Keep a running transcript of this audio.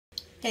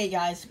Hey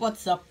guys,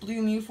 what's up?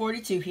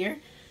 BlueMew42 here,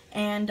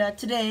 and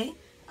today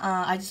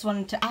I just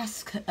wanted to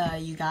ask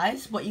you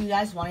guys what you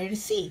guys wanted to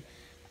see.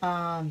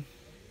 Um,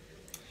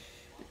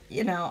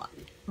 you know,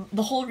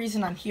 the whole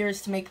reason I'm here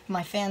is to make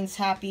my fans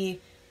happy,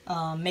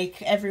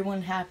 make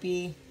everyone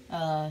happy,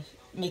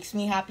 makes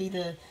me happy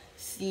to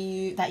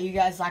see that you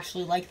guys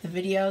actually like the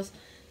videos.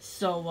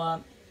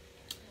 So,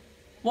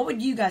 what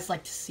would you guys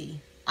like to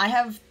see? I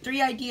have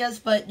 3 ideas,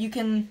 but you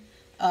can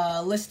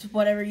list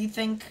whatever you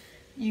think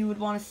you would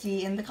want to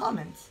see in the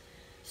comments.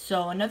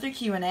 So another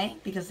Q&A,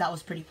 because that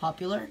was pretty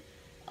popular.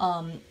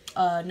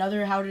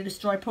 Another how to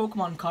destroy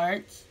Pokemon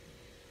cards,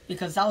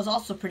 because that was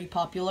also pretty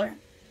popular.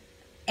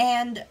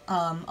 And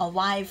a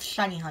live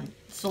shiny hunt,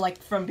 so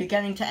like from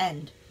beginning to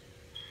end.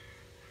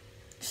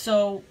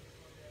 So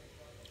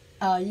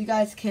you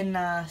guys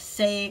can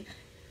say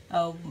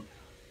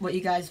what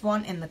you guys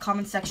want in the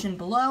comment section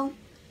below.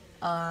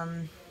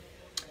 And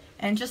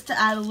just to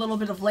add a little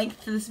bit of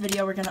length to this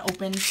video, we're going to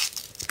open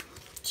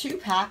 2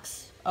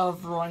 packs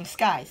of Roaring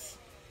Skies.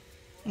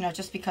 You know,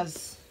 just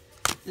because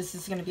this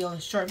is going to be a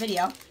short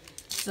video.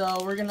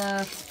 So we're going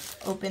to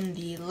open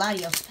the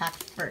Latios pack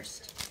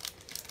first.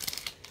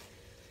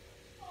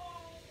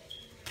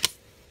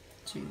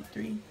 2,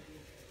 3.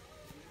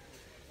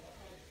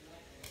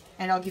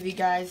 And I'll give you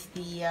guys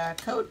the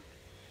code.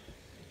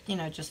 You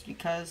know, just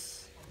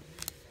because.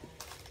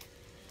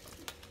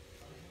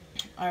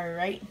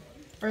 Alright,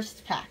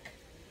 first pack.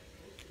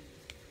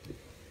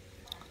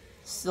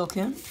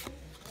 Silcoon,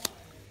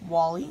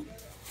 Wally,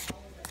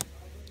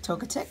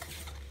 Togetic,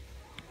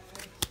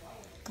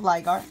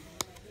 Gligar,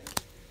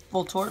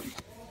 Voltorb,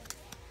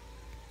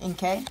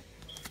 Inkay,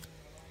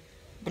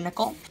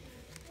 Binacle,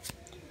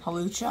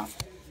 Hawlucha,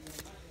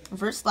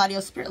 Reverse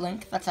Latios Spirit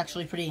Link. That's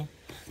actually pretty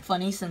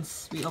funny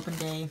since we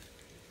opened a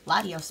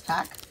Latios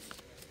pack.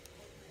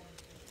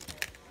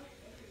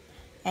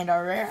 And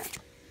our rare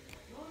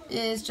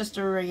is just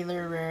a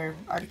regular rare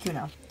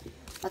Articuno.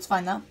 That's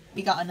fine though.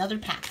 We got another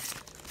pack.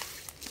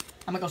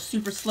 I'm gonna go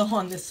super slow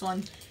on this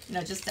one, you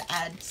know, just to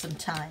add some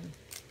time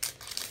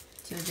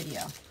to the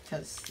video,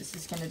 because this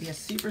is gonna be a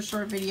super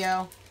short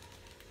video,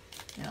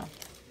 you know,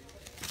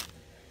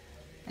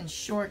 and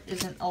short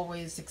isn't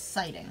always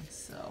exciting,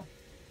 so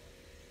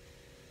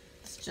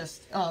it's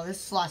just, oh,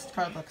 this last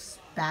card looks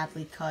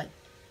badly cut,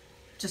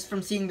 just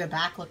from seeing the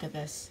back. Look at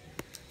this,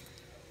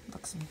 it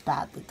looks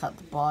badly cut.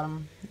 The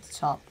bottom, the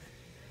top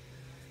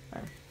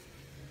are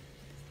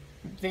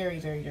very,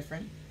 very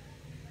different.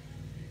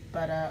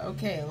 But,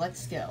 okay,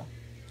 let's go.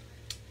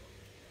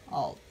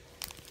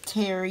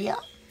 Altaria.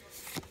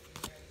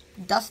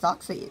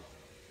 Dustox.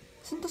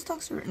 Isn't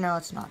Dustox? No,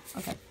 it's not.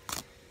 Okay.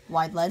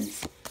 Wide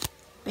Lens.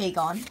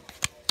 Bagon.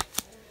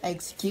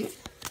 Execute.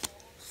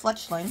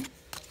 Fletchling.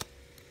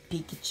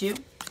 Pikachu.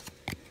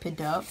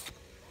 Pidove.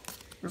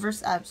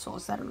 Reverse Absol.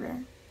 Is that a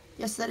rare?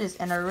 Yes, that is.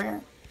 And a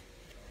rare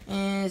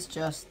is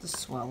just the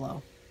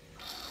Swellow.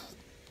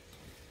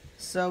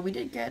 So, we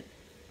did get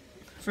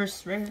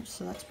first rare,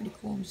 so that's pretty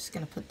cool. I'm just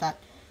gonna put that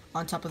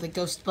on top of the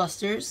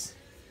Ghostbusters.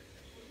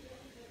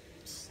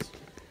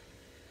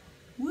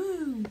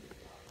 Woo!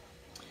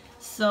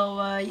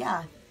 So,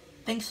 yeah.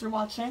 Thanks for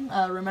watching.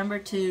 Remember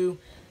to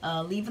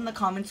leave in the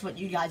comments what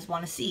you guys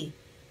want to see.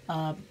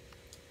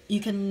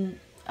 You can,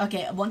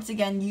 okay, once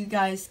again, you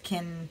guys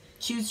can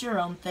choose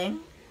your own thing,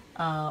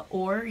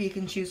 or you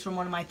can choose from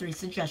one of my 3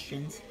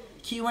 suggestions.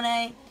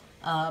 Q&A,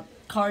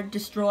 card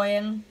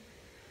destroying.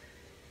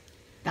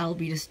 That'll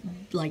be just,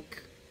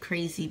 like,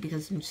 crazy,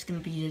 because I'm just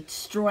going to be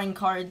destroying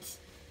cards.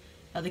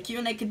 The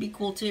Q&A could be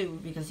cool, too,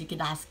 because you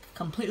could ask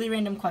completely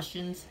random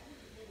questions.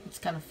 It's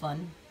kind of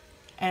fun.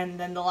 And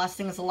then the last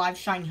thing is a live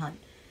shiny hunt,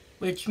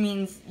 which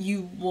means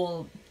you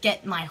will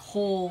get my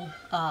whole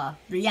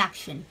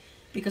reaction.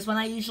 Because when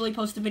I usually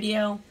post a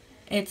video,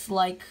 it's,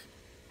 like,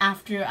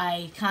 after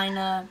I kind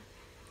of,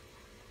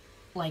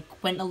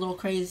 like, went a little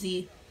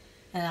crazy,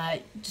 and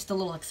I just a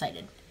little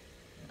excited.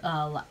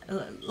 A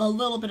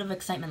little bit of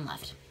excitement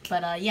left.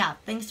 But, yeah,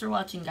 thanks for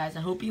watching, guys. I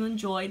hope you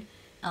enjoyed.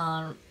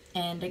 And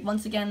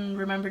once again,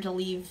 remember to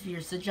leave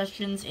your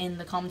suggestions in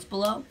the comments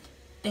below.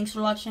 Thanks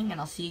for watching,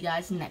 and I'll see you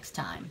guys next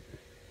time.